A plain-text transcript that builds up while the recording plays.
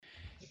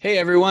Hey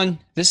everyone,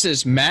 this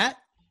is Matt.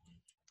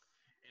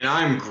 And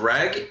I'm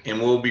Greg, and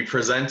we'll be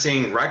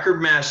presenting Record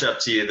Mashup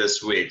to you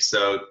this week.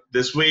 So,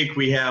 this week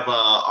we have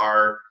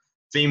our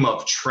theme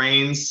of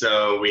trains.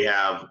 So, we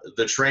have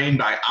The Train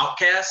by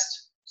Outkast,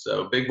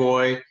 so Big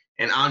Boy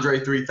and Andre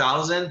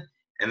 3000.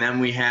 And then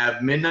we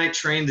have Midnight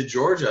Train to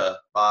Georgia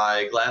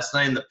by Glass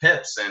Knight and the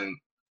Pips. And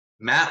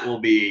Matt will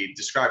be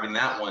describing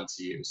that one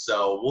to you.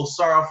 So, we'll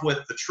start off with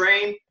The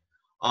Train.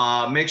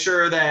 Make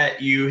sure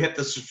that you hit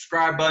the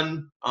subscribe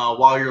button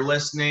while you're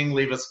listening.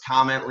 Leave us a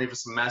comment, leave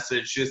us a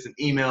message, just an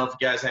email if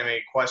you guys have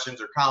any questions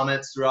or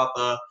comments throughout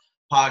the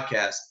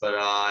podcast.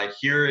 But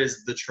here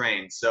is The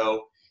Train.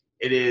 So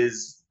it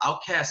is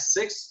Outkast's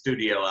sixth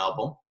studio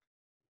album.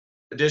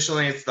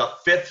 Additionally, it's the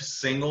fifth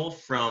single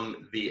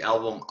from the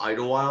album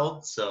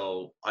Idlewild.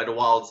 So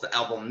Idlewild's the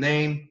album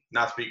name,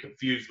 not to be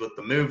confused with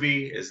the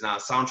movie. It's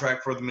not a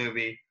soundtrack for the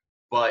movie,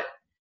 but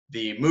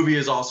the movie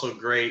is also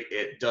great.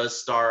 It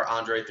does star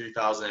Andre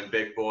 3000 and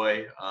Big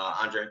Boy.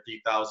 Andre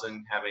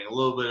 3000 having a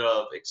little bit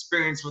of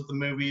experience with the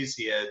movies.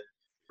 He had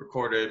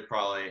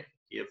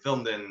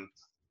filmed in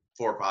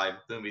 4 or 5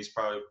 movies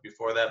probably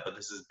before that, but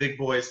this is Big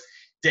Boy's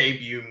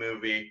debut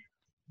movie.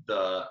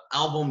 The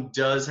album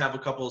does have a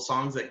couple of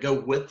songs that go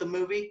with the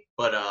movie,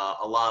 but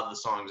a lot of the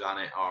songs on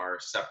it are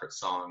separate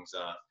songs.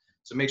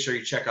 So make sure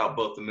you check out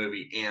both the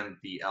movie and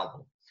the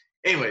album.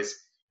 Anyways,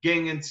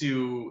 getting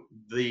into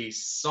the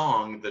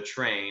song, The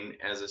Train,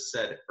 as I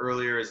said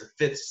earlier, is the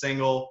fifth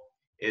single,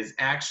 is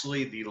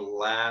actually the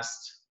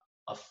last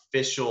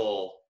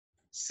official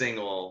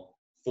single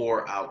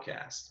for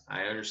Outkast.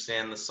 I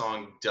understand the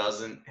song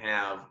doesn't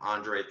have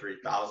Andre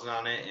 3000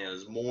 on it, and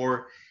is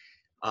more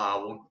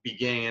we'll be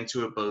getting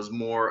into it, but it was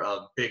more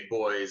of Big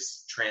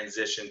Boy's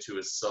transition to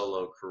his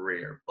solo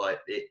career. But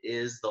it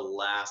is the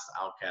last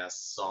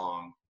Outkast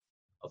song,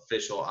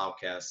 official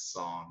Outkast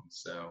song.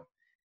 So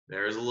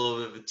there is a little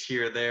bit of a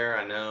tear there.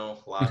 I know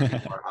a lot of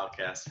people are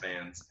Outkast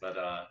fans, but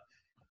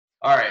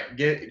all right,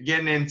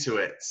 getting into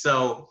it.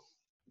 So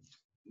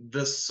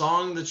the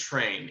song "The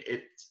Train,"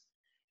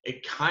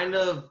 it kind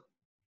of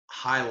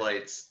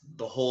highlights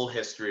the whole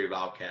history of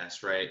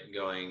Outkast, right?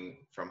 Going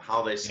from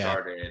how they Yeah.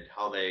 started,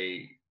 how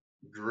they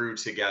grew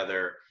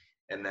together,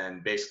 and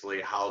then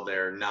basically how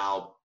they're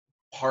now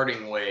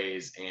parting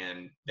ways,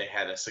 and they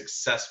had a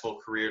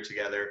successful career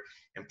together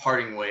and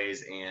parting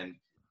ways, and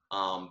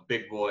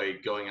Big Boy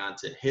going on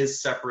to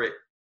his separate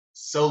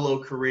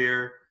solo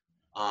career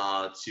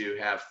to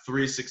have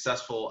 3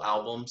 successful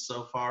albums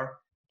so far.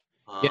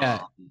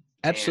 Yeah, Um,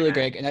 absolutely,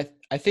 and Greg. And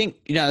I think,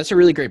 that's a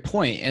really great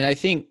point. And I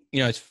think,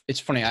 it's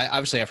funny.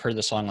 Obviously I've heard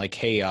the song like,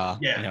 hey, yeah,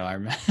 I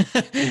remember,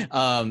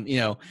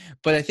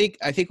 but I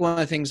think one of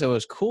the things that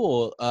was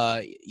cool,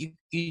 you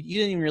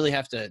didn't even really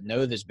have to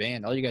know this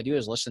band. All you gotta do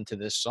is listen to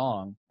this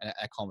song. And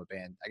I call them a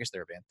band. I guess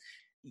they're a band.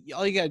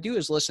 All you gotta do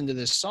is listen to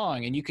this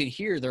song, and you can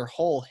hear their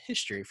whole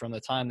history from the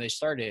time they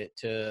started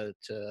to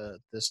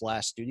this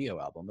last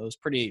studio album. It was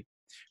pretty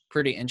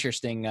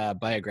interesting,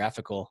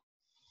 biographical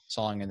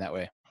song in that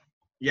way.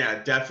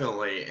 yeah,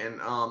 definitely. And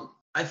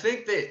I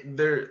think that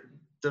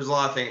there's a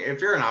lot of things.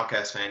 If you're an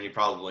Outkast fan, you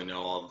probably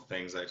know all the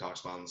things that I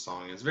talked about in the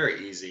song. It's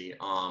very easy.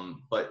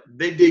 But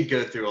they did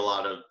go through a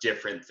lot of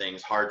different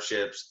things,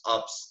 hardships,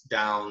 ups,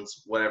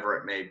 downs, whatever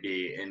it may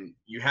be. And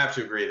you have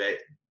to agree that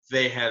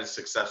they had a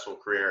successful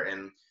career.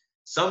 And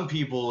some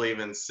people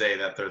even say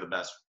that they're the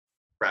best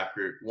rap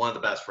group, one of the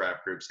best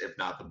rap groups, if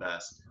not the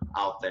best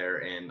out there.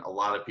 And a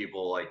lot of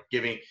people like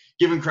giving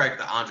credit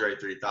to Andre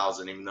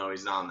 3000, even though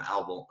he's not on the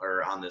album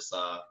or on this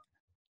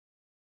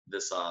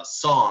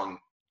song,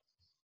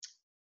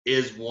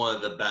 is one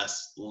of the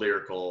best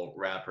lyrical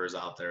rappers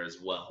out there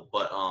as well.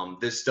 But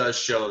this does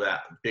show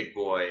that Big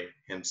Boy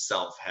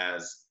himself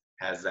has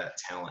that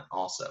talent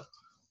also.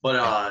 But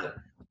Yeah.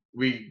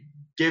 we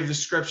gave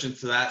description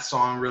to that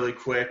song really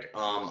quick.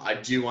 I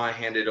do want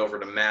to hand it over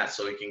to Matt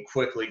so he can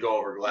quickly go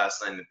over Glass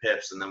Line and the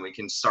Pips, and then we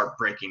can start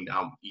breaking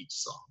down each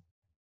song.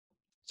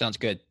 Sounds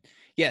good.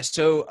 Yeah.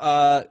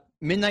 So,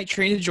 Midnight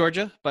Train to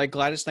Georgia by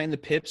Gladys Knight and the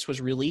Pips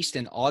was released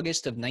in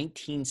August of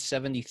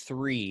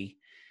 1973.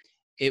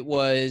 It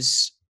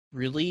was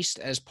released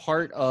as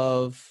part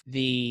of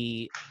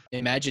the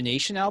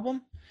Imagination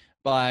album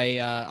by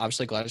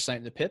obviously Gladys Knight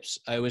and the Pips.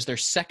 It was their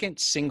second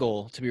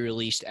single to be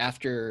released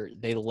after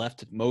they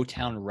left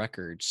Motown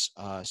Records.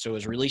 So it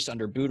was released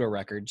under Budo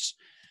Records.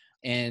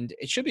 And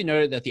it should be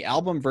noted that the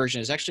album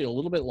version is actually a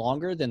little bit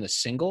longer than the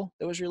single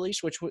that was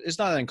released, which is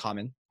not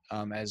uncommon,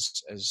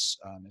 as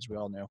we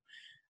all know.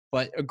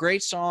 But a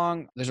great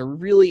song. There's a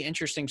really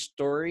interesting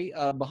story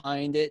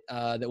behind it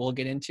that we'll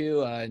get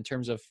into in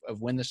terms of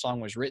when the song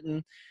was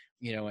written,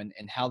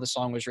 and how the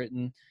song was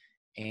written.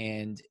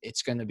 And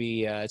it's gonna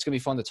be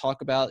fun to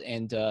talk about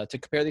and to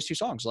compare these two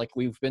songs like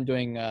we've been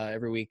doing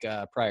every week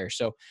prior.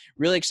 So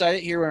really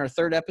excited. Here we're on our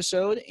third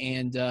episode,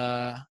 and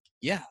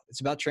yeah, it's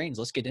about trains.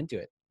 Let's get into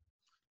it.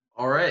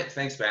 All right,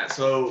 thanks, Matt.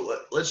 So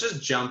let's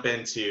just jump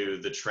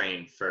into the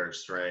train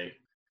first, right?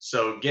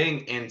 So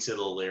getting into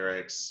the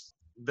lyrics,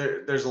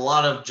 there's a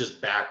lot of just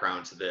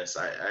background to this.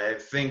 I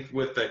think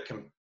with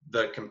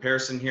the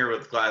comparison here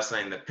with Gladys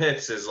Knight and the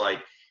Pips is like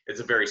it's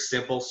a very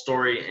simple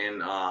story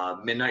in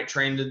Midnight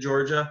Train to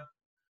Georgia.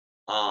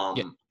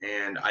 Yeah.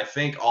 And I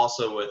think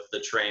also with The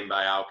Train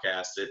by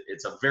Outkast,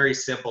 it's a very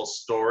simple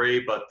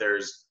story, but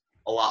there's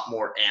a lot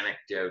more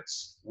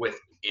anecdotes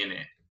within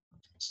it.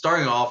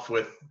 Starting off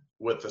with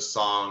the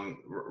song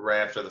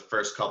right after the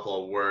first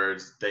couple of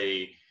words,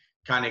 they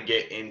kind of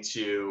get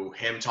into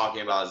him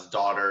talking about his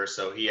daughter.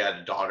 So he had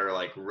a daughter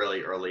like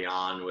really early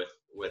on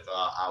with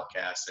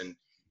Outkast, and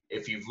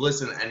if you've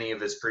listened to any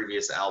of his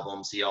previous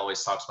albums, he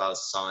always talks about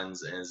his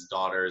sons and his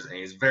daughters, and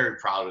he's very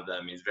proud of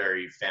them. He's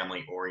very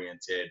family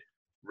oriented,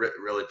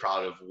 really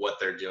proud of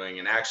what they're doing.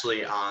 And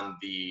actually, on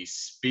the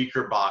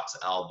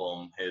Speakerboxxx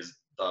album,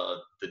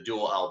 the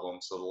dual album,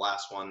 so the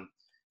last one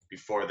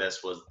before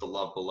this was The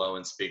Love Below,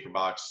 and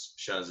Speakerboxxx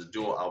shows a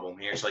dual album.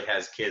 He actually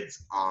has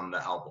kids on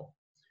the album,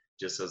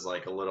 just as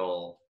like a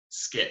little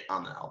skit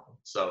on the album.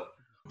 So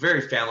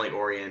very family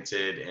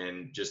oriented,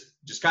 and just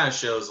kind of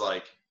shows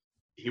like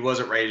he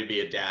wasn't ready to be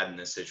a dad in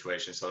this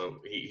situation. So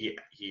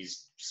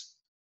he's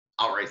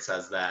outright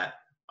says that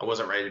I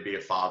wasn't ready to be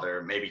a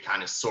father, maybe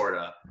kind of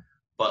sorta,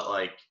 but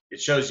like it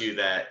shows you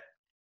that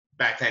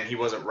back then he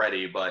wasn't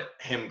ready, but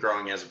him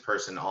growing as a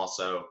person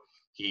also,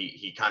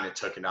 he kind of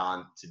took it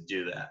on to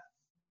do that.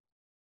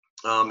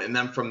 And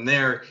then from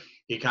there,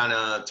 he kind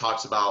of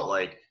talks about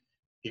like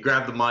he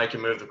grabbed the mic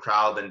and moved the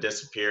crowd, then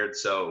disappeared.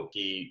 So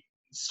he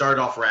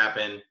started off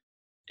rapping,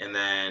 and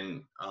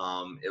then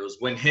it was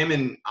when him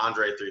and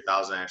Andre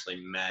 3000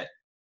 actually met,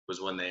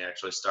 was when they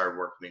actually started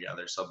working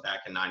together. So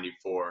back in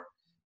 '94,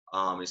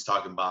 he's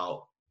talking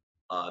about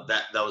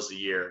that was the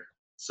year.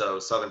 So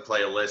Southern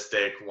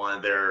Playalistic, one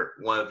of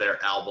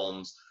their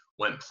albums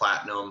went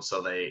platinum,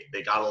 so they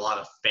got a lot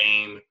of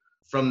fame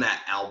from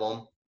that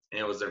album, and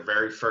it was their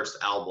very first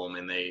album,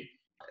 and they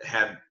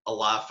had a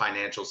lot of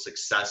financial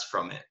success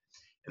from it.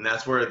 And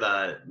that's where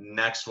the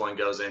next one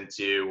goes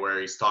into, where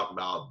he's talking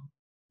about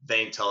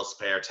they didn't tell us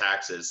to pay our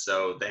taxes.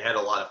 So they had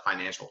a lot of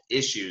financial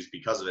issues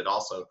because of it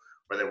also,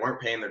 where they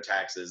weren't paying their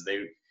taxes.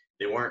 They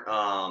weren't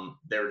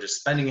they were just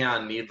spending it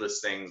on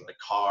needless things like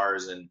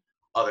cars and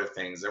other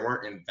things. They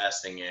weren't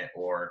investing it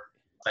or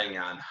spending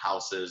on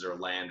houses or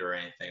land or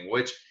anything,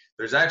 which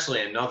there's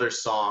actually another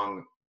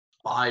song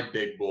by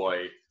Big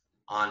Boi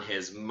on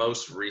his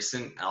most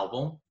recent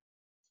album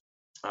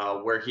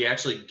where he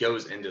actually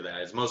goes into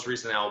that. His most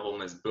recent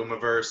album is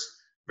Boomiverse.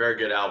 Very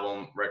good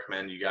album.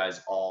 Recommend you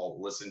guys all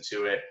listen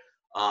to it.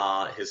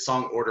 His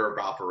song Order of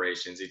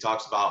Operations, he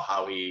talks about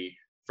how he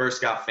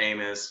first got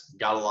famous,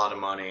 got a lot of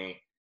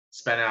money,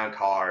 spent it on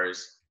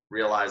cars,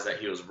 realized that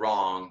he was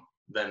wrong.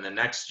 Then the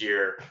next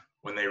year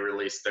when they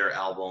released their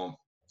album,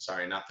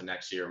 sorry, not the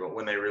next year, but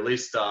when they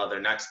released their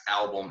next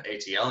album,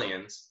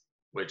 ATLiens,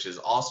 which is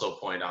also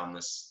pointed on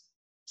this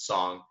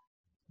song,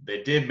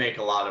 they did make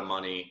a lot of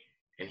money,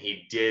 and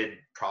he did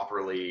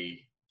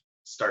properly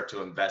start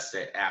to invest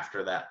it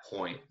after that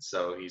point.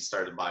 So he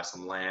started to buy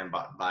some land,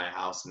 buy a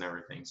house and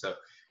everything. So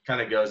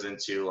kind of goes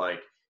into like,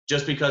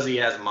 just because he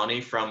has money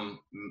from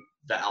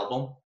the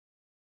album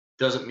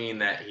doesn't mean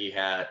that he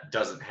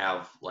doesn't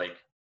have like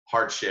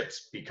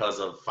hardships because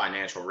of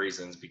financial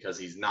reasons, because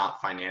he's not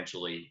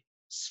financially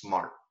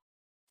smart.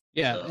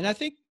 Yeah, So, and I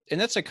think, and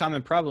that's a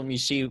common problem you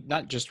see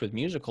not just with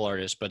musical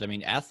artists, but I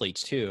mean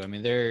athletes too. I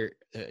mean, they're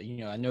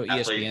I know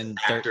athletes, ESPN,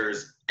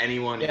 actors,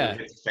 anyone who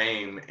hits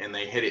fame, and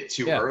they hit it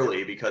too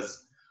early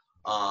because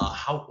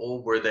how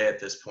old were they at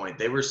this point?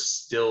 They were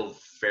still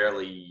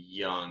fairly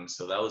young.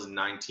 So that was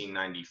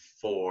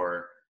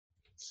 1994.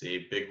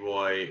 See, Big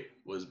Boi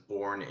was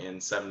born in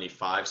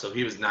 75, so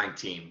he was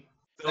 19.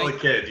 Still a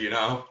kid, you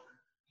know?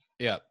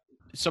 Yeah.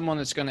 Someone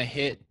that's going to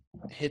hit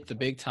the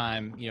big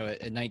time,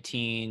 at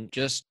 19,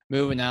 just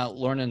moving out,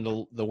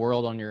 learning the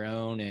world on your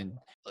own.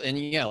 And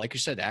yeah, like you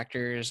said,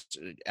 actors,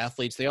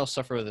 athletes, they all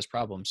suffer with this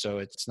problem. So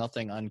it's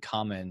nothing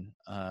uncommon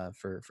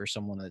for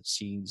someone that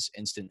sees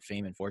instant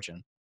fame and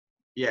fortune.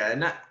 Yeah,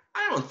 and I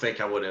don't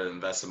think I would have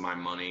invested my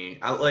money.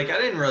 I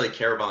didn't really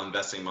care about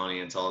investing money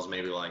until I was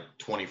maybe like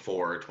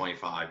 24 or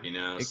 25, you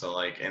know? So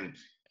like, and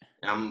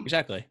I'm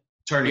exactly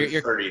turning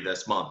 30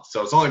 this month.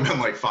 So it's only been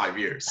like 5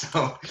 years.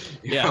 So,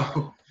 you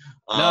know,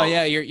 no,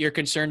 yeah, you're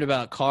concerned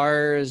about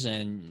cars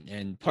and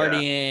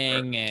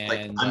partying, and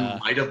like I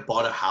might have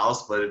bought a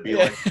house, but it'd be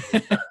like a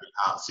crappy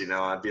house, you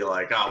know. I'd be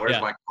like, oh, where's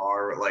my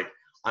car? Like,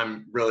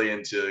 I'm really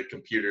into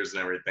computers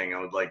and everything. I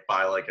would like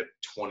buy like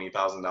a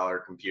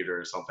 $20,000 computer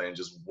or something and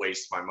just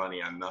waste my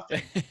money on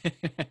nothing.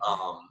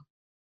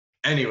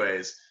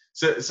 Anyways,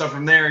 so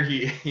from there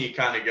he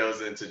kind of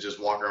goes into just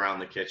walking around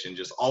the kitchen,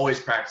 just always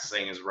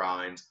practicing his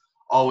rhymes,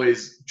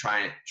 always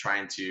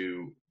trying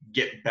to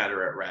get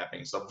better at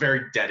rapping. So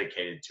very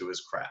dedicated to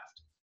his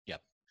craft. Yep.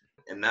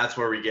 And that's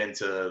where we get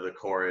into the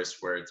chorus,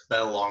 where it's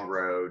been a long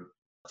road,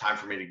 time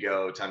for me to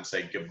go, time to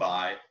say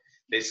goodbye.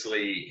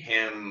 Basically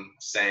him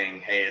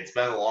saying, hey, it's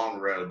been a long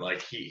road.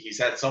 Like he's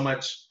had so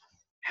much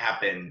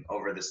happen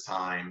over this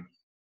time,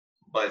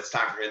 but it's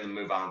time for him to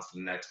move on to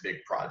the next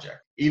big project.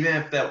 Even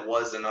if that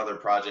was another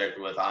project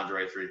with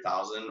Andre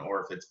 3000,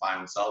 or if it's by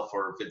himself,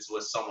 or if it's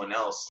with someone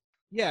else,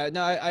 Yeah,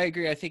 no, I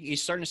agree. I think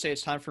he's starting to say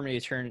it's time for me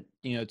to turn,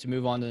 to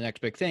move on to the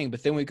next big thing.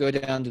 But then we go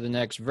down to the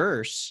next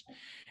verse,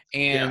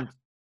 Yeah.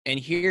 and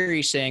here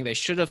he's saying they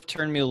should have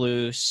turned me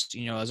loose.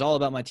 It was all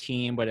about my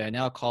team, but I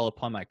now call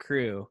upon my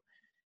crew.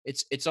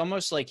 It's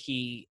almost like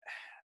I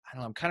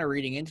don't know. I'm kind of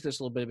reading into this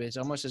a little bit, but it's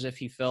almost as if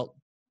he felt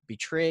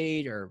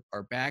betrayed or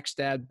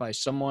backstabbed by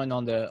someone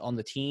on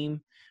the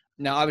team.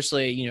 Now,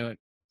 obviously,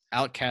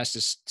 Outcast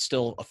is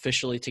still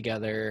officially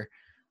together.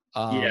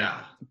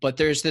 Yeah. But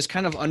there's this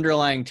kind of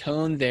underlying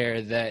tone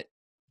there that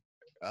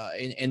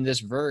in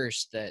this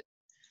verse that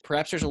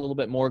perhaps there's a little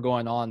bit more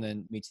going on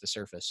than meets the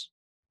surface.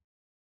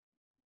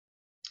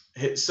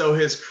 So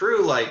his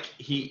crew, like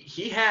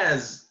he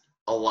has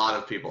a lot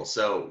of people.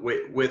 So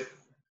with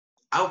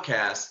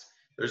Outcast,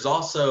 there's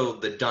also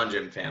the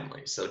Dungeon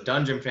Family. So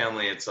Dungeon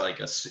Family, it's like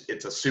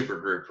it's a super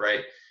group, right?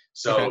 Okay.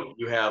 So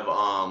you have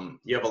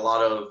a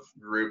lot of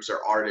groups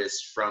or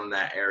artists from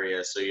that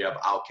area. So you have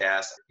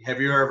Outcast. Have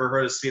you ever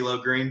heard of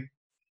CeeLo Green?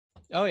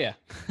 Oh yeah.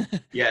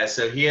 Yeah,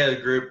 so he had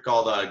a group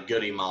called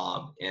Goody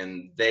Mob,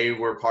 and they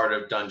were part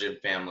of Dungeon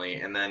Family.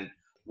 And then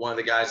one of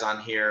the guys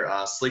on here,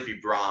 Sleepy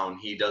Brown,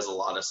 he does a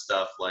lot of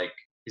stuff like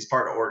he's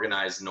part of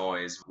Organized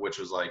Noise, which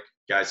was like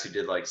guys who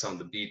did like some of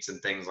the beats and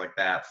things like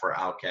that for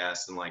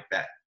Outkast and like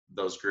that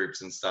those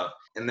groups and stuff.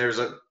 And there's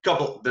a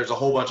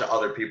whole bunch of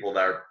other people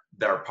that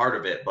are part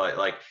of it, but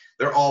like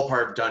they're all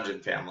part of Dungeon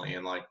Family.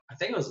 And like I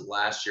think it was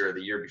last year or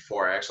the year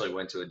before, I actually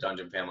went to a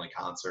Dungeon Family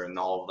concert and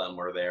all of them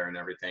were there and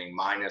everything,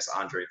 minus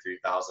Andre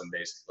 3000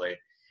 basically.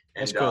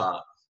 That's And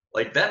cool.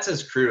 like that's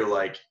his crew.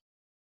 Like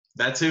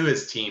that's who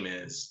his team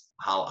is.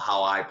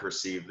 How I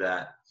perceive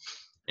that.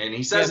 And he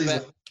Yeah, says he's a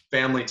but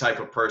family type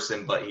of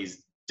person, but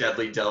he's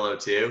deadly Dello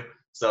too.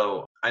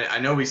 So I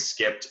know we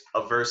skipped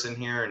a verse in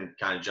here and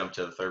kind of jumped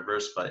to the third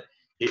verse, but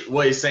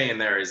what he's saying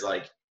there is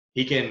like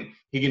he can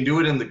do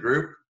it in the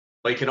group,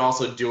 but he can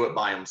also do it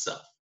by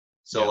himself.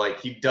 So yeah. like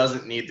he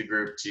doesn't need the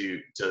group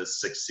to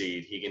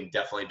succeed. He can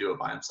definitely do it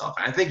by himself.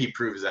 And I think he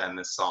proves that in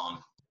this song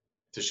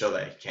to show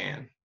that he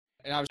can.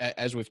 And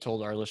as we've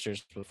told our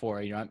listeners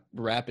before,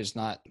 rap is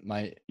not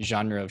my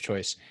genre of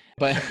choice.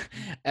 But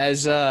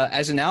as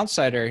an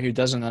outsider who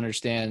doesn't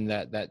understand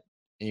that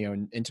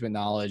intimate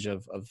knowledge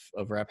of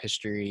rap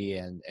history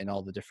and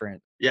all the different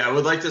Yeah, I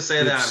would like to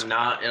say that groups. I'm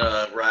not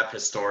a rap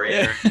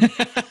historian. Yeah.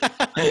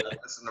 I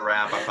listen to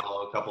rap. I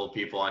follow a couple of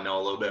people. I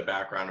know a little bit of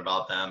background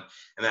about them,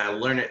 and then I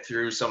learn it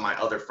through some of my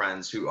other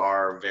friends who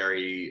are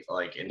very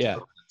like into the Yeah.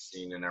 rap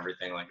scene and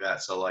everything like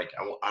that. So like,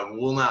 I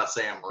will not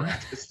say I'm a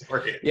rap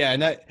historian. Yeah,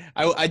 and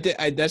I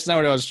did. That's not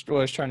what I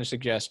was trying to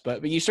suggest,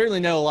 but you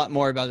certainly know a lot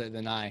more about it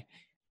than I.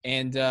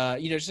 And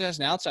just as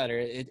an outsider,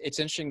 it's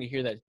interesting to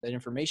hear that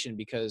information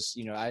because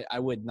I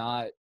would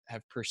not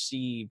have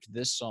perceived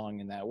this song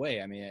in that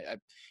way. I mean,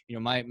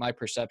 my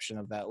perception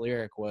of that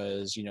lyric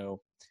was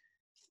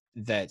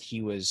that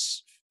he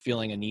was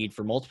feeling a need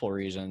for multiple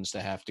reasons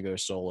to have to go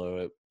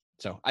solo.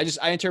 So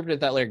I interpreted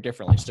that lyric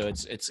differently. So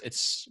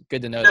it's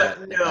good to know that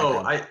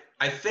No, background.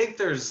 I think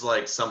there's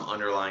like some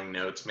underlying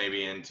notes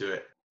maybe into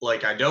it.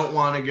 Like I don't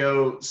want to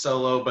go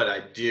solo, but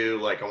I do.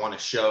 Like I want to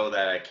show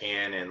that I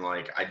can, and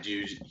like I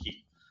do.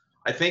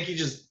 I think he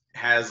just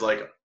has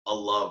like a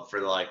love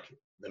for like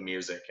the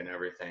music and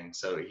everything,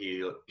 so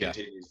he Yeah.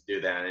 continues to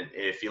do that. And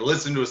if you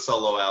listen to his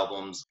solo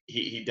albums,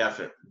 he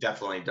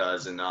definitely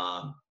does. And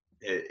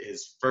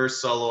his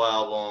first solo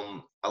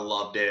album, I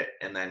loved it,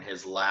 and then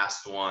his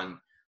last one,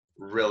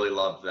 really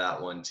loved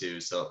that one too.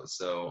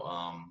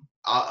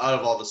 Out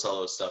of all the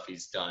solo stuff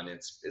he's done,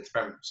 it's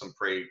been some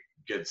pretty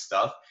good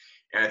stuff.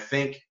 And I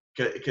think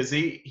because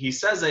he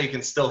says that he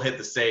can still hit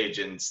the stage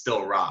and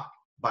still rock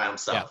by Yeah.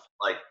 himself.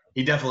 Like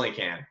he definitely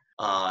can.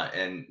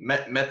 And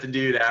met the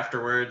dude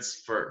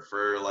afterwards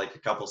for like a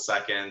couple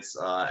seconds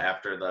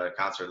after the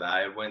concert that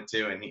I went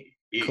to, and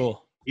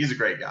Cool. he's a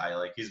great guy.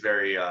 Like he's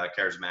very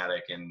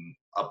charismatic and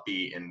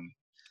upbeat, and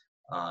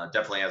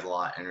definitely has a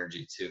lot of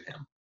energy to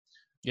him.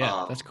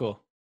 Yeah, that's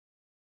cool.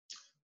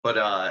 But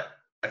I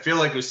feel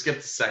like we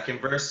skipped the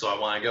second verse, so I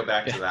want to go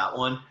back Yeah. to that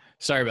one.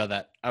 Sorry about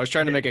that. I was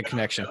trying to make a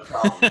connection. No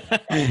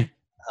problem.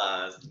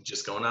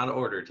 Just going out of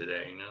order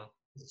today,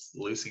 it's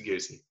loosey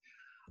goosey.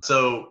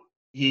 So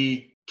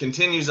he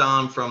continues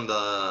on from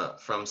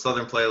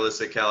Southern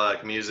Playlist at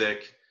Cadillac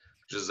Music,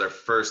 which is their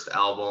first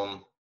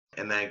album,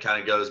 and then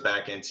kind of goes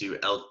back into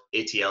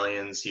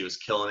ATLiens. He was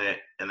killing it,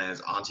 and then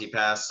his Auntie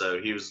passed,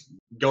 so he was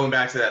going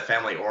back to that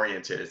family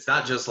oriented. It's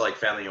not just like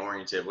family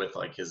oriented with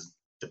like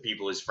the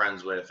people he's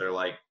friends with or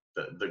like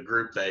the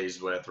group that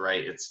he's with,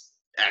 right? It's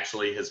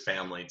actually his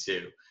family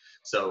too.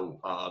 So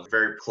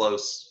very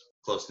close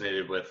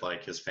knitted with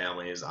like his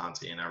family, his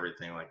auntie, and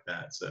everything like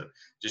that. So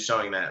just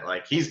showing that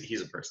like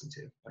he's a person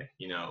too. Like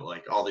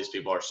like all these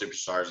people are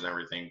superstars and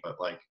everything, but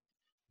like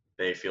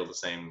they feel the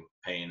same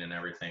pain and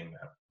everything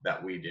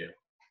that we do.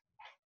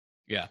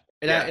 Yeah.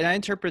 And I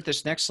interpret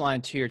this next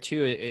line here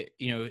too.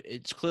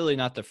 It's clearly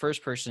not the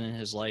first person in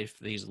his life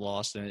that he's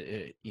lost,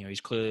 and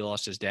he's clearly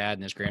lost his dad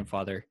and his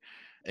grandfather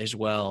as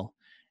well.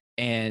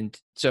 And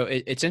so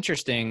it's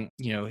interesting.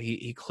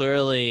 He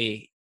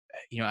clearly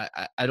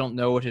I don't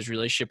know what his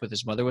relationship with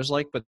his mother was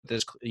like, but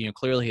this,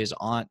 clearly his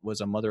aunt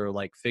was a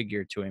mother-like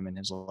figure to him in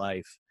his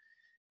life.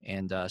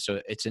 And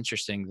so it's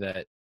interesting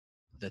that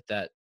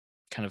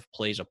kind of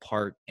plays a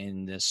part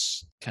in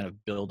this kind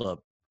of buildup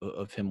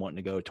of him wanting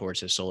to go towards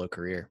his solo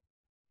career.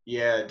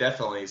 Yeah,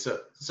 definitely. So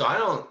I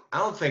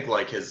don't think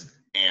like his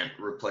aunt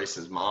replaced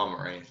his mom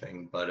or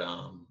anything, but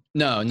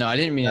No, I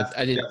didn't mean it. that's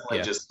I didn't. definitely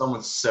Yeah. just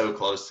someone so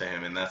close to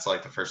him, and that's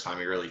like the first time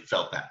he really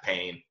felt that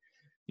pain.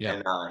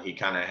 Yeah. And he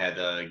kind of had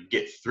to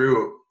get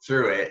through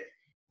it.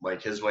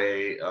 Like his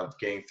way of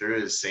getting through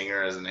is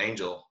singer as an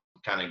angel,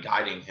 kind of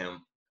guiding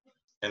him,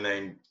 and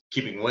then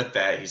keeping with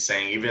that, he's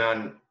saying even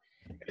on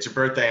it's your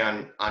birthday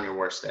on your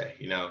worst day,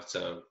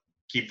 so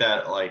keep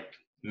that like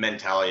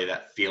mentality,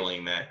 that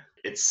feeling that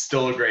it's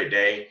still a great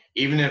day,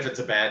 even if it's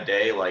a bad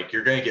day. Like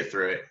you're gonna get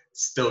through it.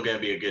 It's still gonna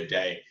be a good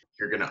day.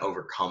 You're gonna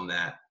overcome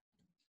that.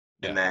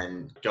 Yeah. And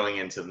then going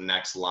into the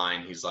next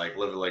line, he's like,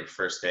 live it like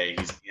first day.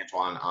 He's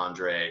Antoine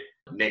Andre,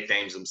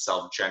 nicknames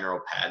himself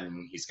General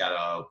Patton. He's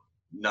got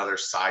another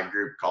side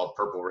group called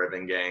Purple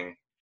Ribbon Gang.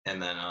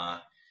 And then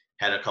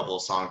had a couple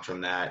of songs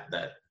from that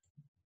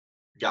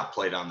got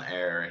played on the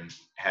air and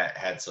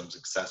had some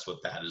success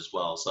with that as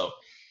well. So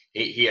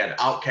he had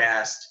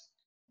Outkast,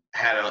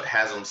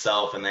 has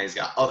himself, and then he's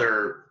got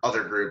other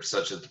groups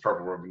such as the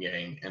Purple Ribbon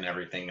Gang and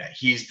everything that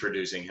he's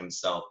producing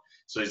himself.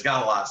 So he's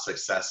got a lot of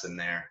success in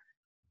there.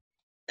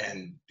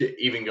 And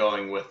even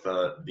going with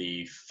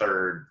the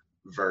third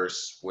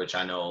verse, which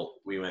I know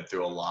we went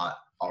through a lot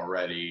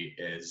already,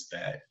 is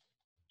that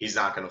he's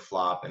not going to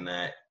flop, and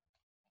that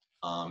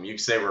you can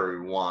say whatever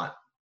you want,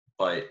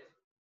 but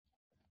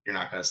you're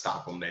not going to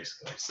stop him,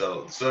 basically.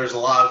 So there's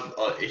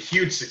a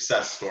huge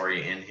success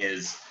story in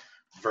his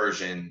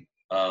version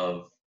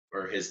of,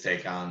 or his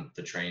take on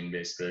the train,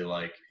 basically.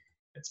 Like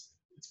it's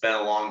been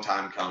a long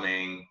time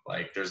coming.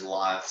 Like there's a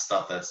lot of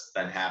stuff that's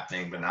been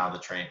happening, but now the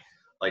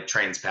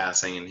train's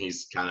passing and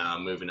he's kind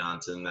of moving on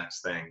to the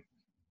next thing.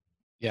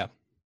 Yeah,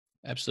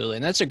 absolutely.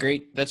 And that's a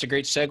great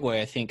segue,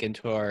 I think,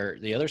 into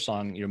the other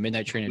song,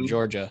 Midnight Train to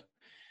Georgia,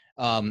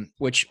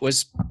 which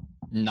was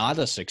not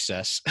a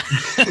success.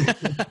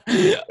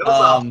 Yeah,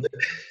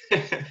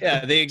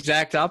 the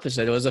exact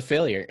opposite. It was a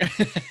failure.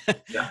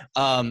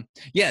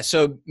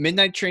 So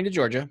Midnight Train to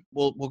Georgia,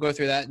 we'll go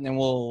through that, and then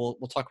we'll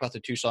talk about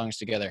the two songs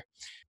together.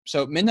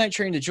 So Midnight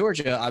Train to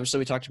Georgia, obviously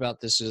we talked about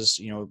this is,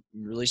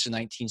 released in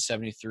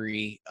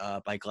 1973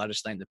 by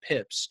Gladys Knight and the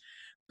Pips,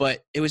 but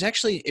it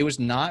was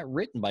not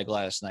written by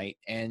Gladys Knight.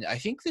 And I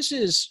think this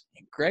is,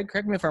 Greg,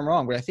 correct me if I'm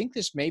wrong, but I think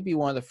this may be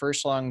one of the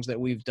first songs that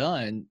we've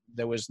done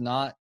that was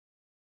not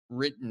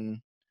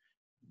written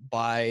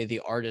by the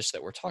artist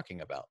that we're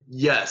talking about.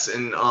 Yes,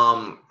 and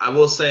I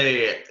will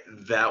say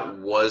that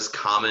was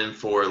common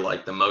for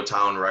like the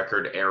Motown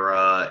record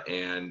era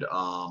and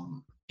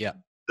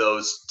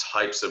those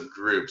types of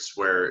groups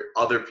where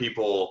other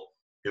people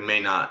who may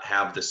not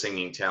have the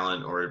singing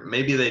talent, or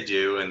maybe they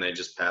do and they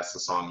just pass the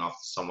song off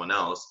to someone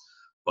else,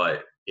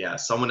 but yeah,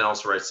 someone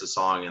else writes the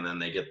song and then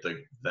they get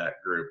that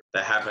group.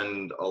 That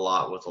happened a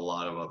lot with a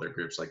lot of other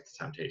groups like the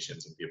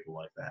Temptations and people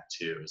like that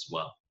too as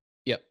well.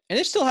 Yep. And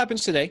it still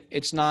happens today.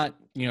 It's not,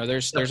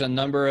 there's a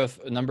number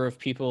of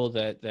people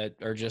that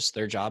are just,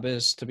 their job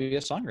is to be a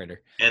songwriter.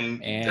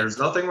 And there's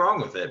nothing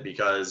wrong with it,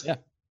 because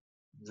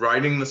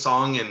writing the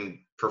song and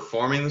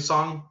performing the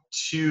song,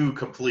 two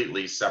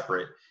completely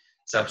separate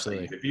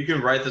things. If you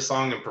can write the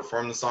song and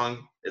perform the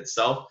song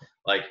itself,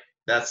 like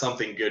that's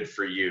something good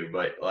for you.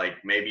 But like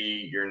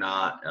maybe you're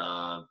not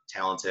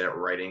talented at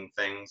writing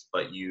things,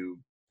 but you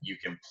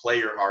can play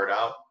your heart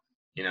out,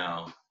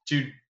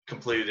 two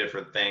completely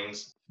different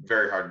things.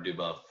 Very hard to do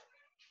both.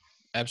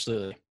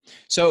 Absolutely.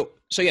 So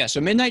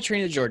Midnight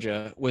Train to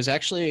Georgia was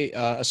actually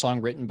a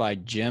song written by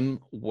Jim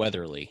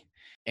Weatherly.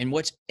 And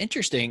what's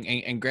interesting,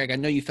 and Greg, I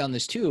know you found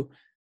this too,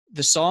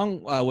 the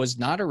song was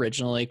not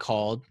originally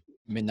called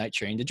Midnight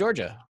Train to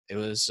Georgia. It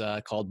was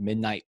called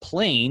Midnight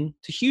Plane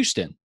to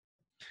Houston.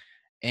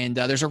 And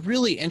there's a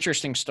really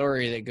interesting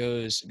story that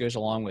goes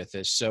along with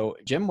this. So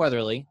Jim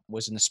Weatherly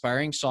was an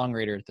aspiring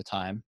songwriter at the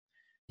time.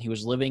 He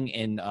was living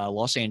in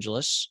Los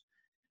Angeles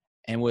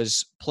and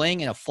was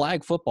playing in a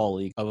flag football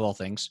league, of all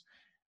things,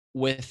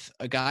 with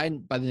a guy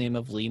by the name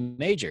of Lee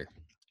Major.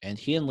 And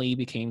he and Lee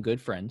became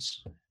good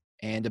friends.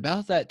 And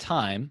about that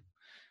time,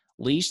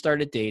 Lee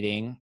started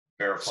dating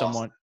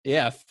someone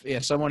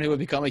who would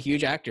become a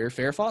huge actor,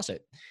 Farrah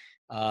Fawcett,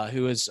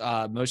 who was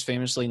most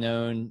famously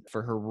known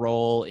for her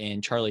role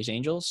in Charlie's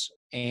Angels.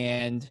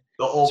 And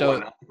the old one,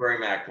 not the Bernie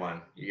Mac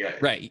one.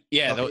 Right.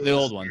 Yeah, the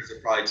old one. They're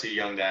probably too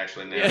young to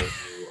actually know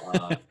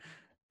who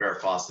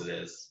Farrah Fawcett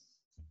is.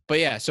 But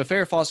yeah, so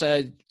Farrah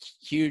Fawcett,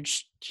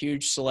 huge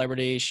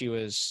celebrity. She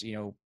was,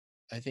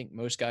 I think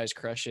most guys'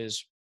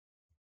 crush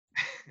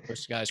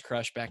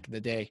back in the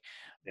day.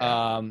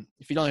 Yeah.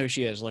 If you don't know who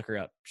she is, look her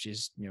up.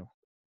 She's,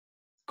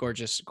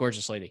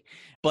 gorgeous lady.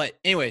 But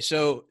anyway,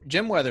 so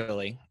Jim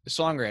Weatherly, the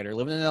songwriter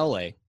living in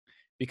LA,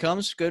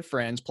 becomes good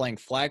friends playing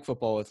flag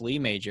football with Lee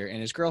Major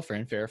and his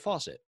girlfriend, Farrah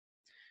Fawcett.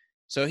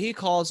 So he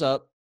calls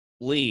up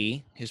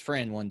Lee, his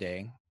friend, one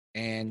day,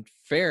 and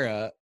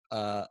Farrah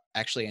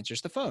actually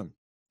answers the phone.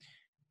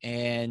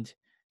 And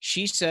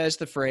she says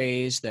the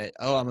phrase that,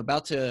 oh,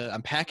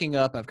 I'm packing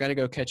up. I've got to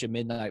go catch a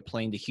midnight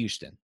plane to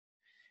Houston.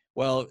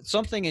 Well,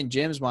 something in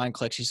Jim's mind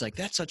clicks. He's like,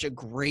 that's such a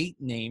great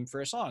name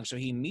for a song. So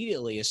he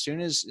immediately, as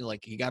soon as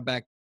like he got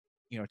back,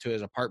 to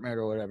his apartment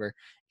or whatever,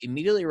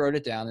 immediately wrote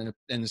it down.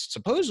 And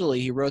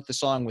supposedly he wrote the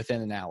song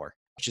within an hour,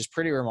 which is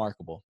pretty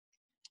remarkable.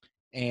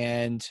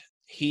 And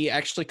he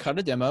actually cut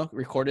a demo,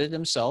 recorded it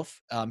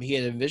himself. He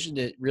had envisioned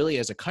it really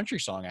as a country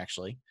song,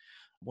 actually,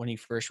 when he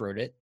first wrote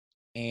it.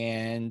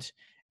 And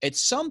at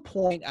some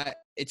point,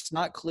 it's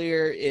not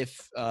clear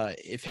if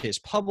his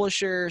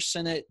publisher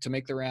sent it to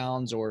make the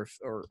rounds, or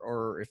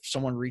if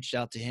someone reached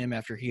out to him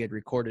after he had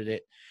recorded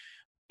it.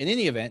 In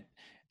any event,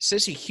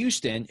 Cissy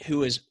Houston,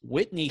 who is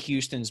Whitney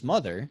Houston's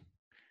mother,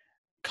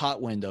 caught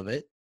wind of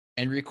it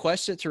and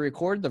requested to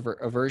record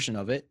a version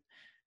of it.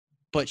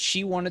 But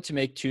she wanted to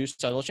make two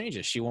subtle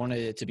changes. She wanted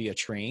it to be a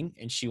train,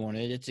 and she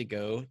wanted it to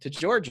go to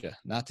Georgia,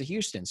 not to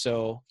Houston.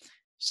 So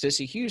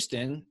Cissy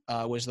Houston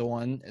was the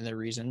one and the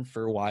reason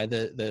for why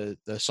the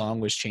song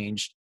was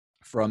changed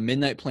from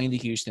Midnight Plane to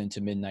Houston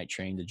to Midnight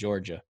Train to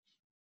Georgia.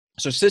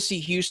 So Cissy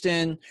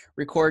Houston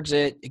records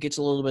it. It gets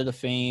a little bit of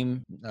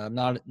fame,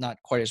 not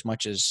quite as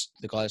much as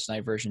the Gladys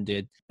Knight version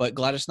did. But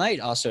Gladys Knight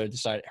also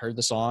heard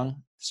the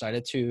song,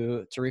 decided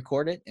to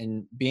record it.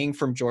 And being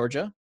from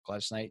Georgia,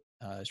 Gladys Knight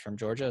is from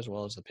Georgia as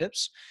well as the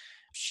Pips.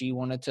 She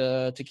wanted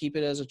to keep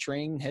it as a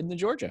train heading to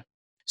Georgia.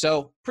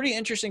 So pretty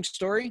interesting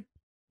story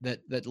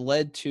that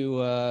led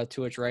to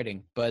its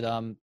writing. But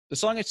the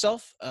song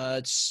itself,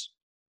 it's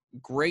a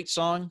great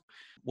song.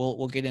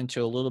 We'll get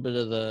into a little bit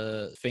of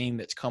the fame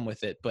that's come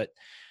with it, but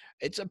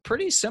it's a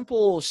pretty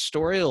simple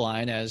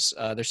storyline. As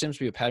there seems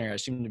to be a pattern. I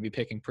seem to be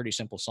picking pretty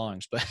simple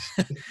songs, but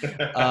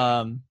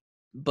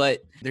but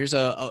there's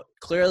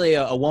clearly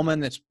a woman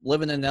that's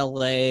living in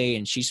LA,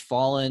 and she's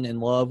fallen in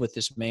love with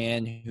this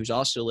man who's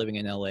also living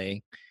in LA.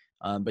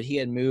 But he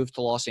had moved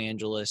to Los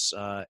Angeles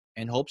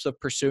in hopes of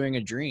pursuing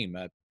a dream,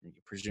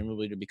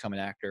 presumably to become an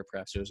actor,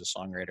 perhaps as a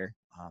songwriter.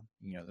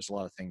 There's a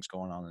lot of things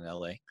going on in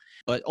LA.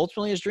 But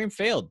ultimately, his dream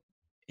failed.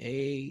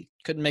 He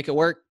couldn't make it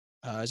work.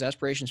 His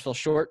aspirations fell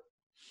short.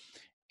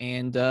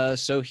 And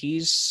so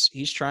he's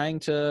trying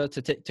to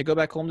go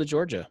back home to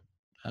Georgia,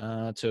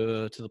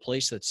 to the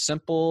place that's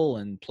simple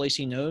and place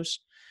he knows.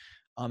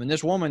 And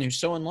this woman who's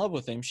so in love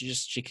with him,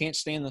 she can't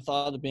stand the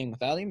thought of being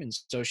without him, and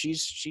so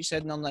she's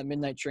heading on that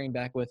midnight train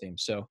back with him.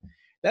 So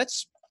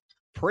that's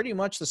pretty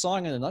much the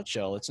song in a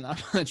nutshell. It's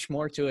not much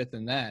more to it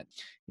than that.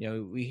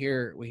 We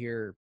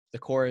hear the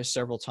chorus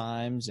several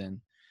times, and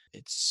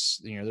it's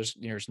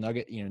there's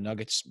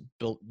nuggets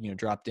built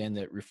dropped in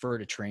that refer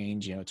to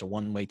trains. It's a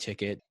one-way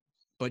ticket.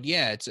 But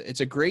yeah,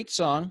 it's a great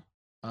song.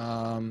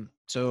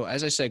 So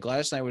as I said,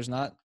 Gladys Knight was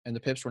not, and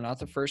the Pips were not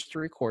the first to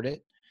record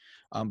it.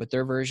 But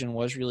their version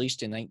was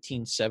released in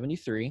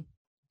 1973.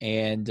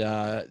 And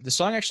the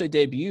song actually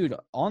debuted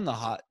on the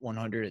Hot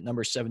 100 at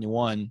number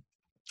 71.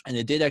 And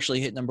it did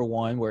actually hit number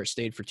one, where it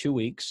stayed for 2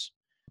 weeks.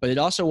 But it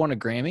also won a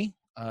Grammy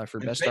for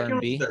Best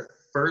R&B. Their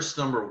first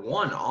number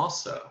one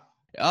also.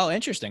 Oh,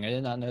 interesting. I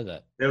did not know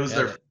that. It was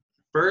their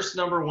first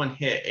number one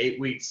hit 8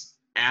 weeks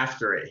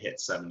after it hit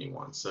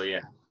 71. So,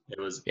 yeah, it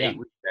was 8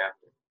 weeks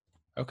after.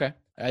 Okay.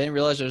 I didn't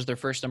realize it was their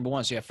first number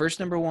one. So, yeah, first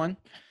number one.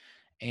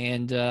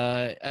 And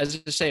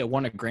as I say, it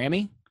won a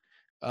Grammy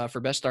for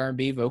Best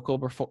R&B Vocal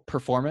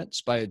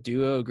Performance by a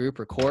duo, group,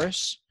 or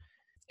chorus.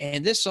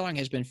 And this song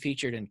has been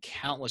featured in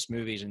countless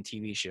movies and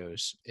TV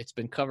shows. It's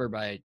been covered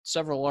by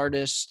several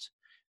artists,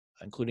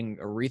 including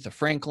Aretha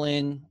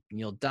Franklin,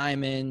 Neil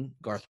Diamond,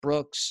 Garth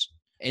Brooks.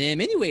 And in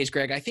many ways,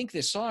 Greg, I think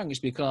this song has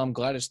become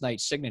Gladys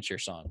Knight's signature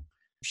song.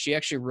 She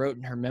actually wrote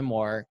in her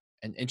memoir,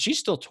 and she's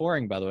still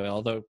touring, by the way,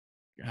 although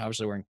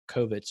obviously we're in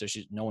COVID, so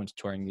no one's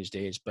touring these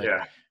days. But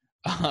yeah.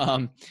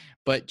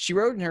 But she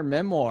wrote in her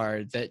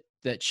memoir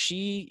that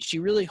she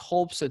really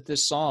hopes that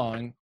this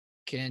song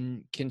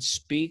can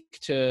speak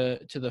to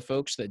the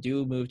folks that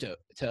do move to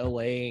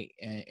LA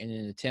in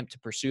an attempt to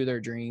pursue their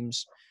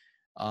dreams,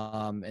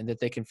 and that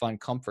they can find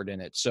comfort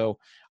in it. So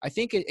I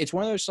think it's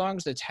one of those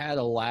songs that's had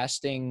a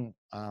lasting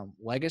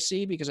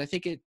legacy, because I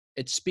think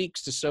it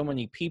speaks to so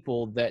many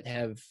people that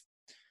have,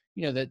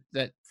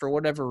 that for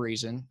whatever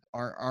reason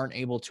aren't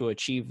able to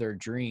achieve their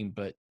dream,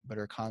 but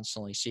are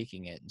constantly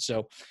seeking it. And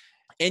so,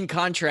 in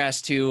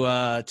contrast to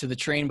the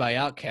Train by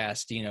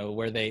Outkast,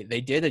 where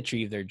they did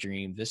achieve their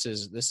dream, this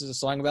is a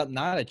song about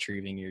not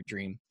achieving your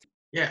dream.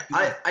 Yeah,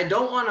 I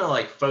don't want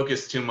to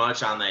focus too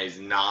much on that he's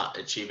not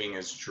achieving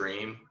his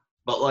dream,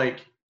 but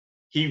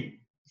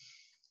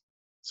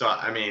so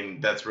I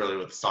mean that's really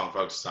what the song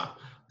focuses on.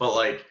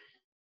 But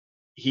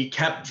he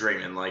kept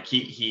dreaming.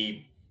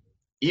 He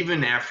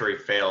even after he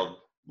failed,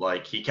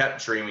 he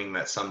kept dreaming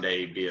that someday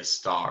he'd be a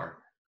star.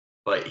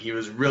 But he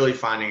was really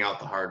finding out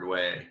the hard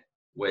way,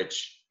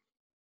 which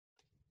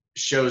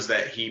shows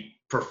that he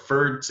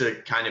preferred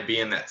to kind of be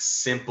in that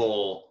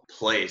simple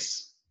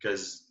place,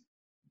 because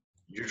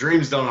your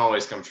dreams don't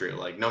always come true.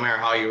 No matter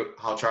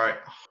how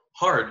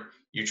hard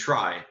you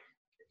try,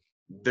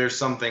 there's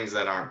some things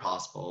that aren't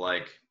possible.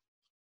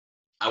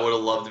 I would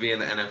have loved to be in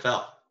the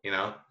NFL, you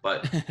know,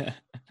 but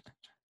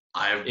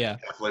I Yeah.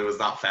 definitely was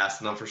not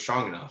fast enough or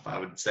strong enough. I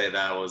would say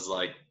that I was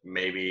like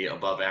maybe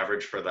above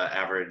average for the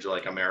average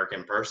like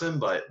American person,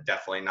 but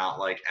definitely not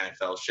like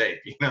NFL shape,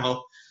 you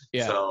know?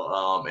 Yeah.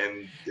 So,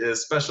 and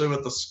especially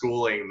with the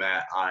schooling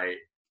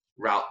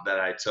route that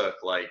I took,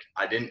 like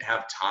I didn't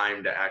have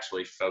time to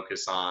actually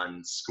focus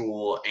on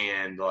school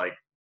and like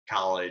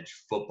college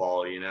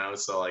football, you know?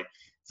 So like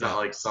it's not Yeah.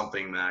 like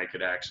something that I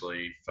could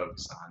actually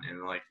focus on.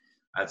 And like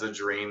that's a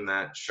dream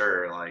that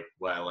sure, like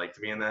would I like to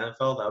be in the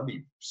NFL? That would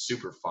be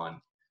super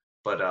fun.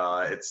 But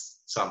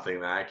it's something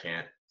that I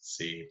can't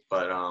see.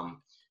 But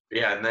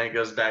yeah, and then it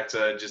goes back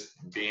to just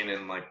being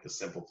in like the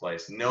simple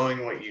place,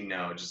 knowing what you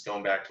know, just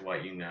going back to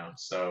what you know.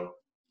 So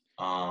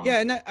Yeah, um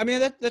and I mean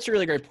that's a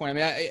really great point.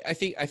 I mean,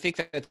 I think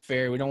that's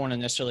fair. We don't want to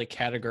necessarily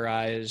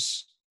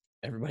categorize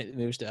everybody that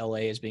moves to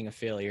LA as being a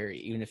failure,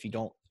 even if you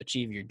don't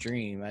achieve your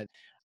dream.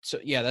 So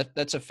yeah,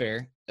 that's a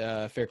fair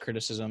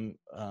criticism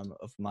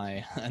of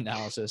my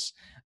analysis.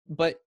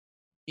 But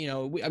I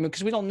mean,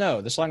 because we don't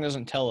know. The song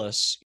doesn't tell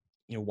us,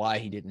 why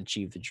he didn't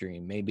achieve the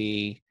dream.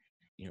 Maybe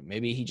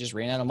he just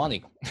ran out of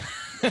money.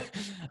 and,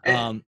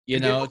 and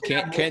people can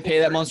have Can't multiple pay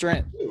that month's dreams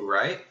rent. too,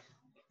 right?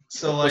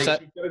 So What's like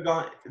that? he could have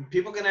gone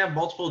people can have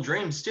multiple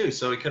dreams too.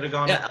 So he could have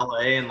gone Yeah, to LA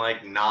and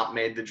like not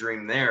made the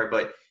dream there,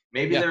 but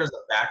maybe yeah, there was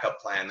a backup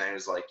plan that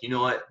was like, you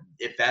know what,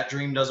 if that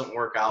dream doesn't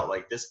work out,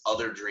 like this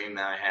other dream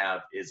that I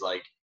have is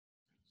like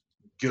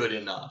good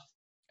enough.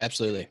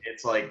 absolutely.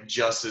 It's like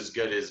just as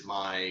good as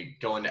my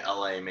going to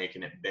LA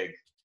making it big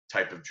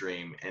type of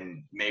dream.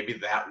 And maybe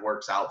that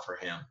works out for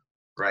him.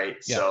 Right.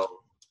 Yeah, So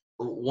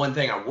one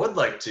thing I would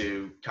like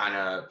to kind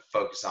of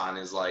focus on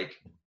is like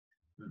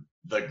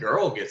the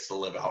girl gets to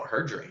live out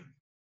her dream.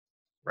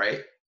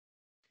 Right.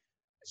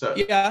 So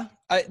yeah.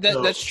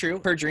 so That's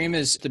true. Her dream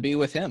is to be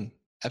with him.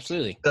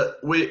 Absolutely.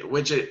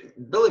 which it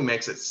really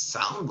makes it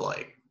sound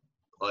like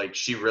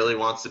she really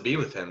wants to be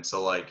with him.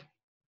 So like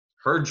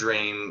her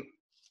dream,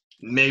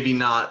 maybe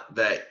not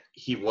that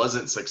he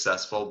wasn't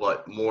successful,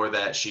 but more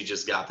that she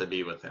just got to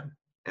be with him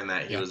and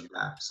that he Yeah. was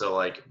back. So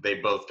like they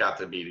both got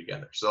to be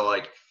together. So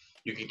like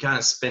you can kind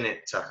of spin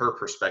it to her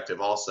perspective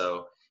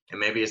also, and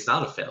maybe it's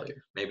not a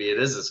failure. Maybe it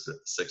is a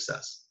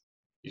success.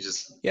 You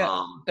just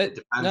Yeah. it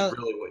depends No.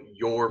 really what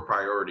your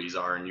priorities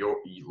are and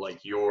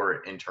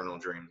your internal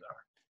dreams are.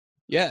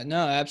 Yeah.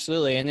 No.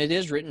 Absolutely. And it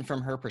is written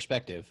from her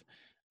perspective.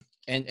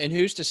 And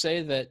who's to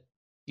say that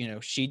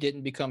she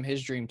didn't become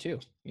his dream too?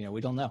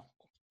 We don't know.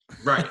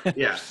 Right.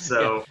 Yeah.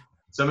 Yeah.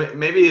 So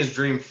maybe his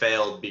dream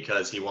failed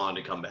because he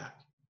wanted to come back.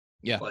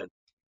 Yeah. Like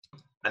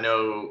I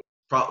know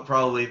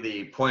probably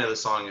the point of the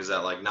song is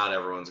that like not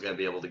everyone's going to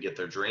be able to get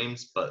their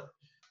dreams, but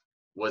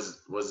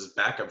was his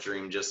backup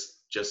dream just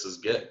as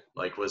good?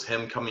 Like was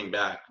him coming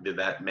back, did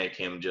that make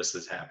him just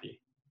as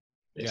happy?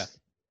 Yeah.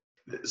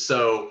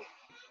 So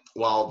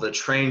while the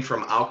train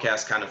from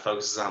Outkast kind of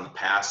focuses on the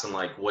past and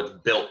like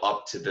what built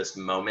up to this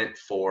moment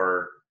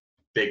for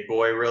Big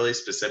Boy, really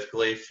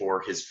specifically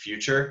for his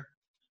future,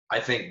 I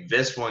think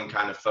this one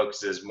kind of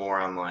focuses more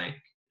on like,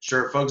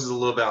 sure, it focuses a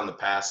little bit on the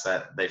past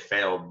that they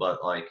failed,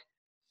 but like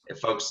it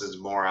focuses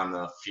more on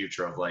the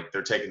future of like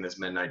they're taking this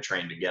midnight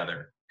train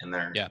together and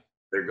Yeah.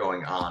 they're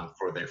going on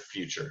for their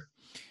future.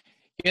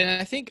 Yeah.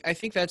 And I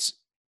think that's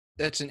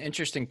an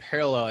interesting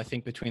parallel, I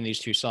think, between these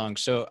two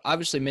songs. So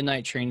obviously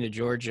Midnight Train to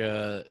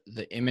Georgia,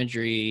 the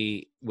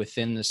imagery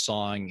within the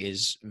song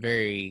is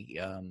very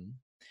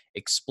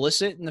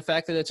explicit in the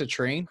fact that it's a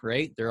train,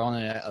 right? They're on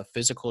a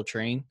physical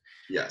train.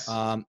 Yes.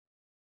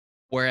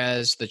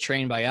 Whereas the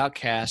Train by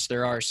Outkast,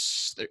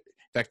 in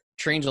fact,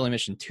 train's only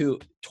mentioned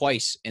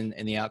twice in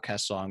the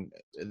Outkast song.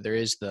 There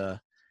is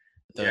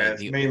It's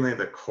the mainly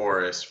the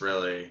chorus,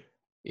 really.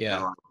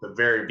 yeah. Like the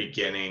very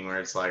beginning where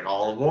it's like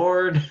all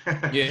aboard.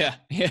 Yeah.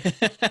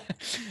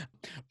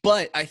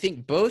 But I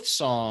think both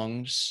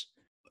songs,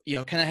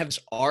 kind of have this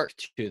arc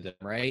to them,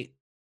 right?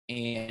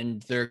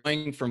 And they're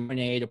going from point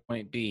A to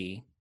point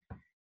B.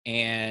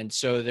 And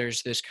so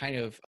there's this kind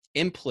of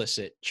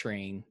implicit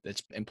train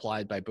that's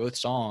implied by both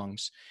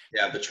songs.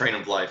 Yeah, the train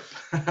of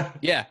life.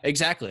 Yeah,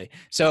 exactly.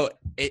 So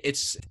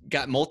it's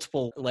got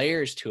multiple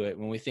layers to it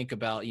when we think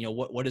about,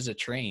 what is a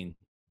train?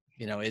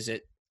 Is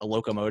it a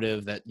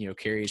locomotive that,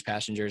 carries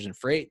passengers and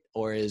freight,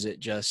 or is it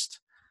just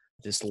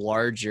this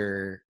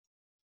larger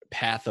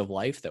path of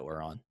life that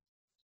we're on?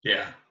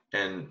 Yeah,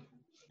 and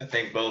I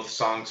think both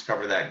songs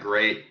cover that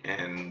great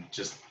and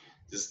just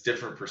this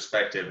different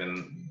perspective.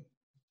 And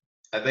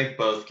I think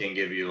both can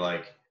give you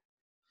like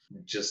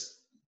just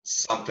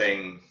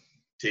something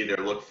to either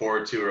look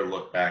forward to or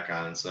look back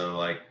on. So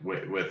like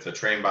with the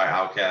Train by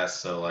Outkast,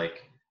 so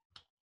like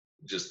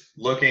just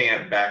looking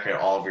back at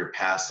all of your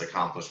past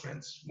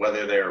accomplishments,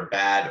 whether they're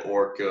bad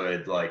or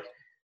good, like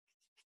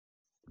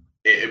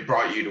it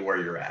brought you to where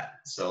you're at.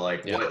 So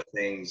like Yeah. what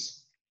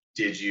things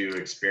did you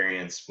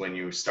experience when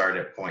you started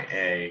at point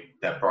A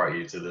that brought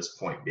you to this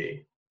point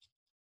B?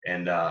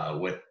 And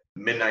with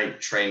Midnight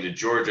Train to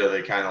Georgia,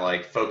 they kind of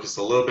like focused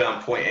a little bit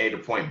on point A to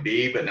point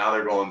B, but now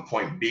they're going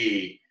point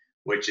B,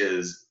 which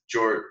is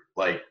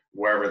like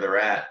wherever they're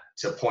at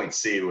to point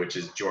C, which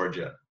is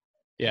Georgia.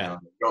 Yeah.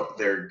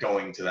 They're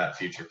going to that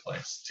future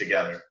place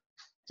together.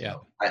 Yeah.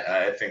 So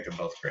I think they're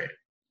both great.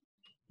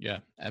 Yeah,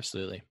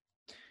 absolutely.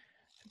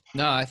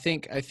 No, I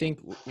think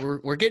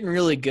we're getting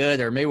really good,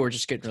 or maybe we're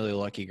just getting really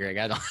lucky, Greg.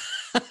 I don't,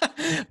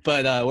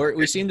 but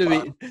we seem to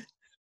be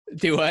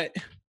do what?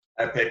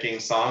 At picking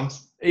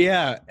songs.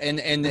 Yeah,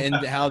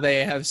 and how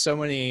they have so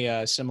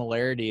many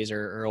similarities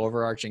or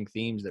overarching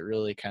themes that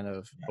really kind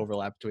of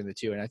overlap between the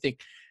two. And I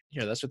think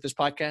that's what this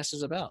podcast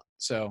is about.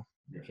 So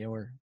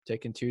we're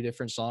taking two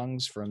different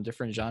songs from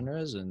different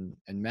genres and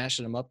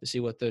mashing them up to see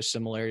what those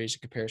similarities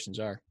and comparisons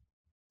are.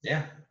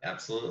 Yeah,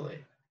 absolutely.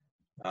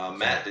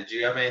 Matt, did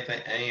you have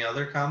any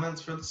other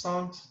comments for the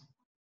songs?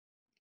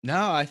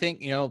 No, I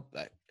think,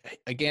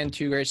 again,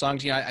 two great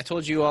songs. I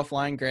told you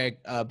offline, Greg,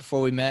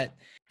 before we met,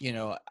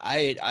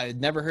 I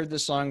had never heard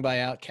this song by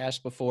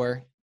Outkast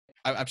before.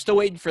 I'm still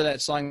waiting for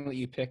that song that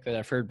you picked that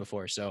I've heard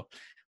before. So,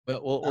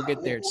 but we'll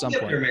get there at some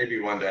point. There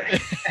maybe one day.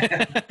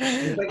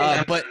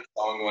 But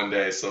song one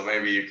day, so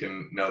maybe you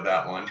can know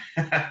that one.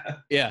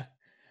 Yeah.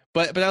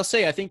 But I'll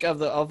say, I think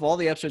of all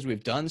the episodes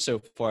we've done so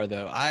far,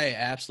 though, I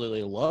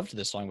absolutely loved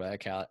this song by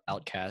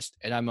Outkast,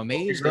 and I'm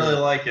amazed. If you really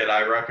like it,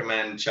 I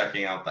recommend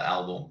checking out the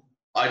album.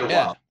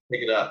 Idlewild,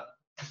 pick it up.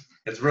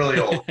 It's really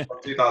old, from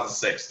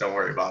 2006. Don't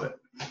worry about it.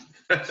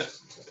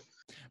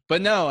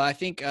 But no, I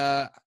think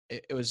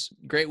it was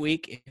a great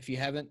week. If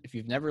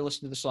you've never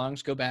listened to the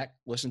songs, go back,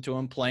 listen to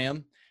them, play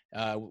them.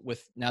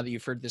 With now that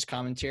you've heard this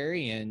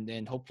commentary,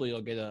 and hopefully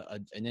you'll get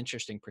an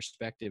interesting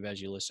perspective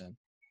as you listen.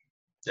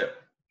 Yep.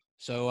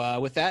 So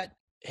with that,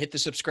 hit the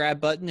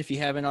subscribe button if you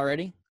haven't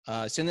already.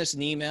 Send us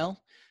an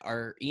email.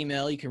 Our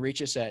email, you can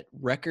reach us at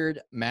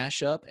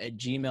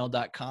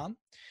recordmashup@gmail.com.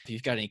 If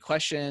you've got any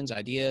questions,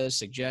 ideas,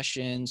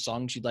 suggestions,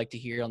 songs you'd like to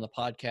hear on the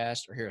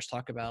podcast or hear us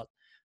talk about,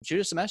 shoot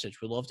us a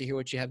message. We'd love to hear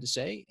what you have to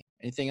say.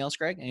 Anything else,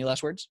 Greg? Any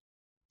last words?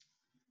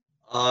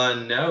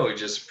 No,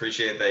 just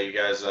appreciate that you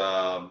guys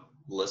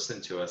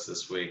listened to us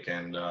this week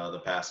and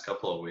the past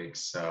couple of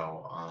weeks.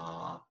 So,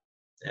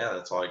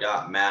 that's all I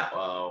got. Matt,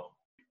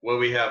 what do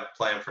we have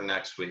planned for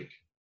next week?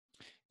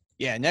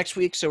 Yeah, next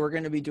week. So we're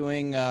going to be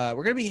doing, we're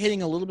going to be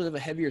hitting a little bit of a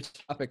heavier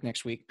topic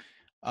next week.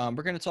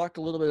 We're going to talk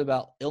a little bit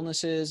about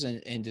illnesses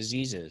and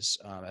diseases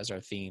as our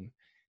theme.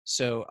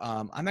 So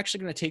I'm actually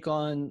going to take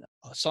on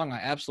a song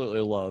I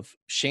absolutely love,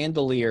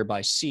 Chandelier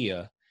by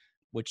Sia,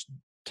 which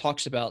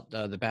talks about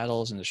the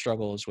battles and the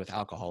struggles with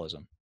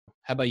alcoholism.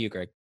 How about you,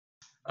 Greg?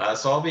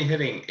 So I'll be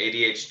hitting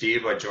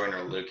ADHD by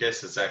Joyner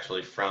Lucas. It's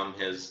actually from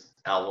his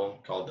album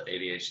called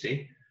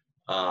ADHD.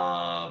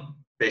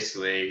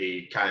 Basically,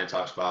 he kind of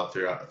talks about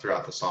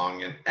throughout the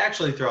song and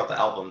actually throughout the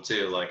album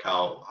too, like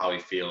how he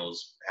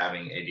feels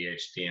having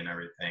ADHD and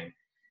everything.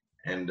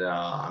 And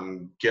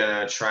I'm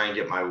gonna try and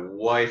get my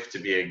wife to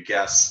be a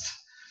guest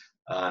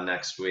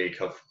next week.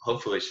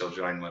 Hopefully, she'll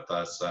join with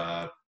us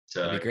to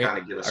kind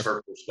of give us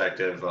her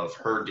perspective of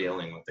her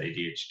dealing with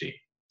ADHD.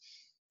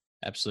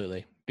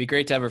 Absolutely, be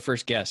great to have our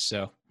first guest.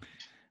 So.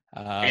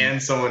 And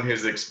someone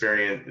who's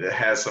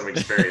has some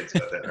experience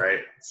with it, right?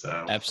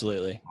 So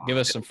absolutely, give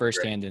us some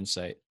firsthand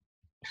insight.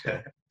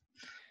 So.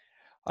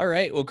 All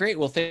right, well, great.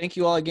 Well, thank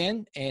you all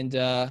again, and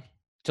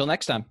till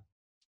next time.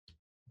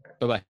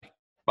 Bye-bye.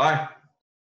 Bye.